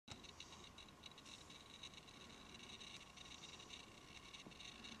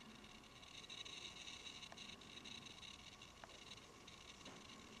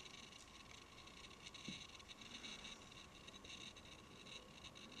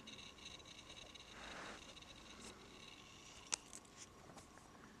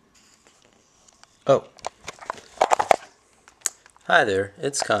Hi there,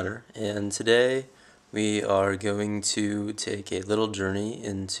 it's Connor, and today we are going to take a little journey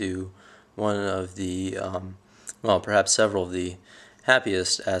into one of the, well, perhaps several of the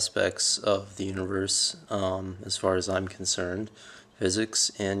happiest aspects of the universe, as far as I'm concerned,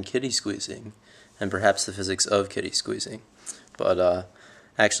 physics and kitty squeezing, and perhaps the physics of kitty squeezing. But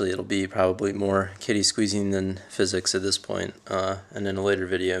actually it'll be probably more kitty squeezing than physics at this point, and in a later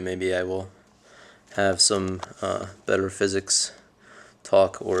video maybe I will have some better physics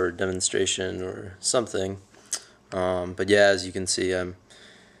talk or demonstration or something. But yeah, as you can see, I'm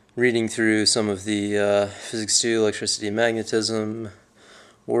reading through some of the Physics 2 electricity and magnetism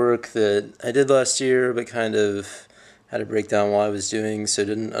work that I did last year, but kind of had a breakdown while I was doing, so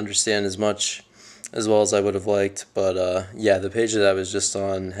didn't understand as much as well as I would have liked. But yeah, the page that I was just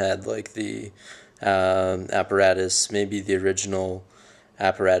on had like the apparatus, maybe the original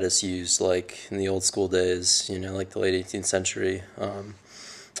apparatus used like in the old school days, you know, like the late 18th century,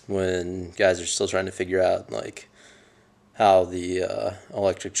 when guys are still trying to figure out like how the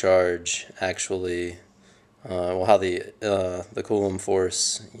electric charge actually, how the Coulomb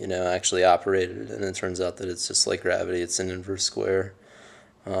force, you know, actually operated. And it turns out that it's just like gravity; it's an inverse square.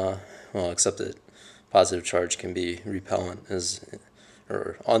 Well, except that positive charge can be repellent,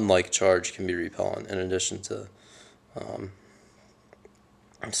 or unlike charge can be repellent. In addition to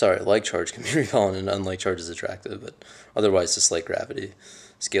like charge can be repellent and unlike charge is attractive, but otherwise just like gravity,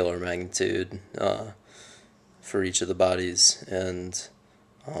 scalar magnitude for each of the bodies, and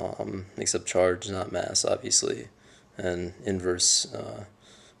except charge, not mass, obviously, and inverse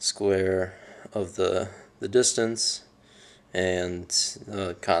square of the distance, and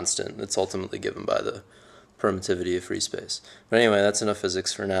constant that's ultimately given by the permittivity of free space. But anyway, that's enough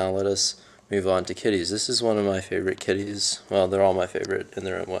physics for now. Let us move on to kitties. This is one of my favorite kitties. Well, they're all my favorite in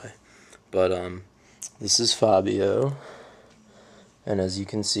their own way. But this is Fabio, and as you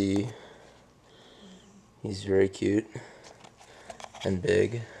can see, he's very cute and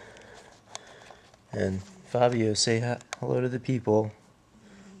big. And Fabio, say hello to the people.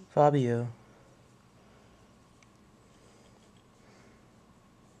 Fabio.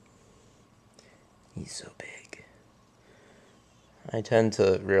 He's so big. I tend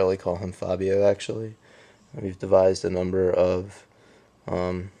to rarely call him Fabio, actually. We've devised a number of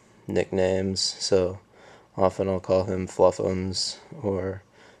nicknames, so often I'll call him Fluffums, or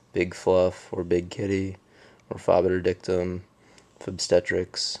Big Fluff, or Big Kitty, or Faber Dictum,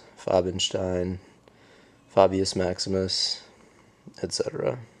 Fabstetrix, Fabenstein, Fabius Maximus,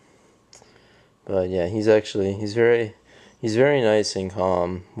 etc. But yeah, he's very nice and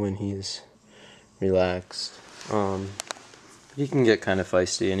calm when he's relaxed. He can get kind of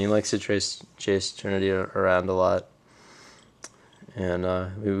feisty, and he likes to chase Trinity around a lot. And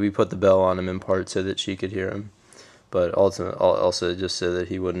we put the bell on him in part so that she could hear him, but ultimately also just so that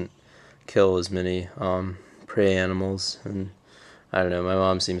he wouldn't kill as many prey animals. And I don't know, my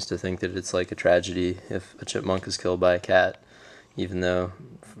mom seems to think that it's like a tragedy if a chipmunk is killed by a cat, even though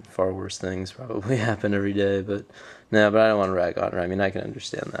far worse things probably happen every day. But no, but I don't want to rag on her. I mean, I can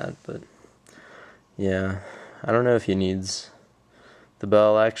understand that, but yeah, I don't know if he needs the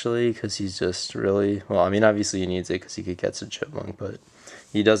bell, actually, because he's just really, well, I mean, obviously he needs it because he could catch a chipmunk, but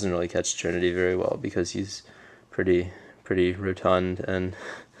he doesn't really catch Trinity very well because he's pretty rotund and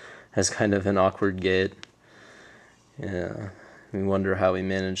has kind of an awkward gait. Yeah, we wonder how he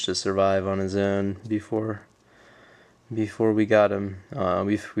managed to survive on his own before we got him.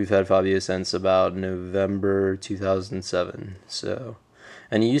 We've had Fabio since about November 2007. So,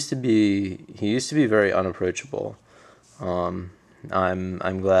 and he used to be very unapproachable.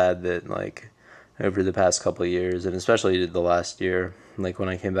 I'm glad that, like, over the past couple of years, and especially the last year, like when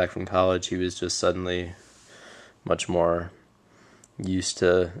I came back from college, he was just suddenly much more used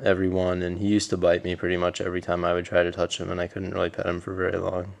to everyone, and he used to bite me pretty much every time I would try to touch him, and I couldn't really pet him for very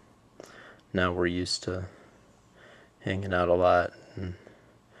long. Now we're used to hanging out a lot, and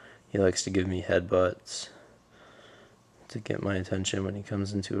he likes to give me headbutts to get my attention when he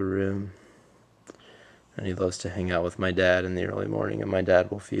comes into a room. And he loves to hang out with my dad in the early morning, and my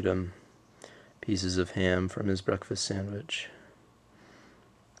dad will feed him pieces of ham from his breakfast sandwich.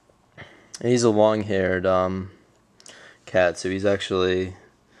 And he's a long-haired cat, so he's actually,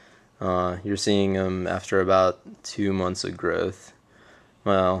 you're seeing him after about 2 months of growth.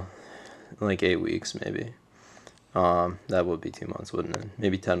 Well, like 8 weeks maybe. That would be 2 months, wouldn't it?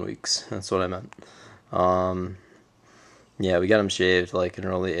 Maybe 10 weeks, that's what I meant. Yeah, we got him shaved like in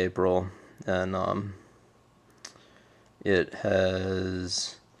early April, and it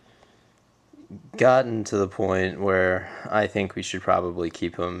has gotten to the point where I think we should probably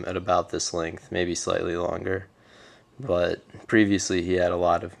keep him at about this length, maybe slightly longer, but previously he had a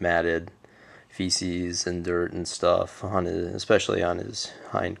lot of matted feces and dirt and stuff on his, especially on his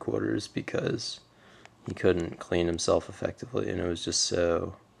hindquarters, because he couldn't clean himself effectively, and it was just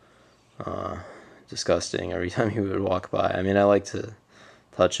so disgusting every time he would walk by. I mean, I like to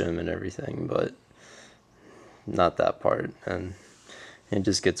touch him and everything, but not that part, and it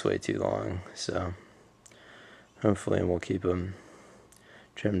just gets way too long. So hopefully we'll keep him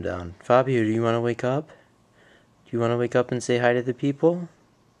trimmed down. Fabio, do you want to wake up? Do you want to wake up and say hi to the people?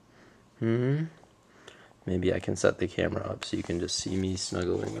 Maybe I can set the camera up so you can just see me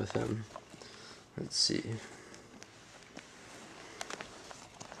snuggling with him. Let's see.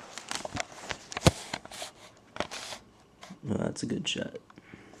 Oh, that's a good shot.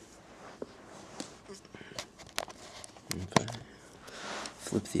 If I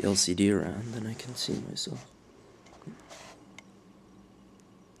flip the LCD around, then I can see myself.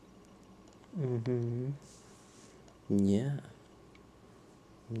 Yeah.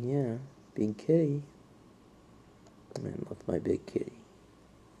 Yeah, big kitty. Come in with my big kitty.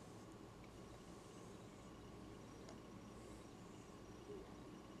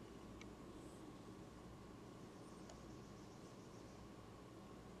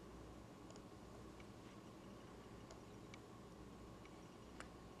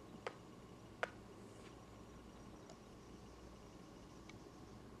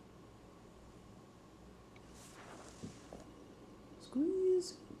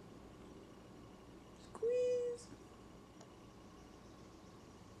 Squeeze. Squeeze.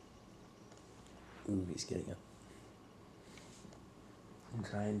 Ooh, he's getting up. I'm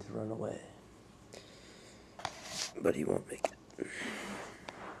trying to run away, but he won't make it.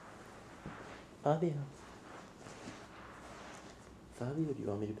 Fabio. Fabio, do you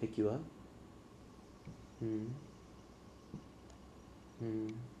want me to pick you up?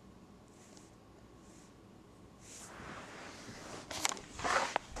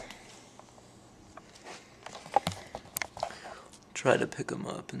 Try to pick him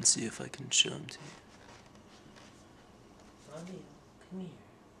up and see if I can show him to you. Fabio, come here.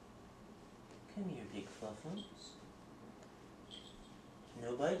 Come here, big fluffums.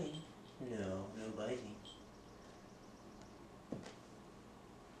 No biting. No biting.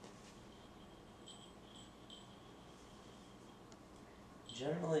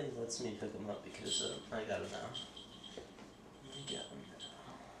 Generally, it lets me pick him up because I got him now. I got him now.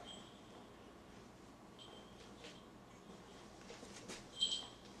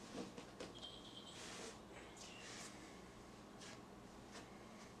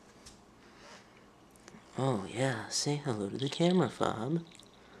 Oh yeah, say hello to the camera, Fab.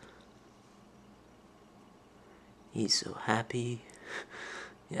 He's so happy.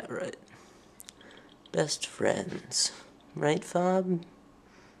 Yeah, right. Best friends. Right, Fab?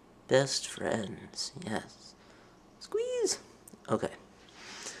 Best friends, yes. Squeeze! Okay.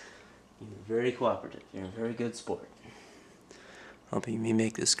 You're very cooperative. You're a very good sport. Helping me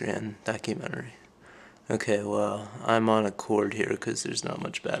make this grand documentary. Okay, well, I'm on a cord here because there's not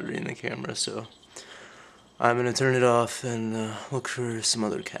much battery in the camera, so I'm going to turn it off and look for some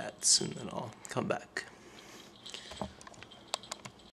other cats, and then I'll come back.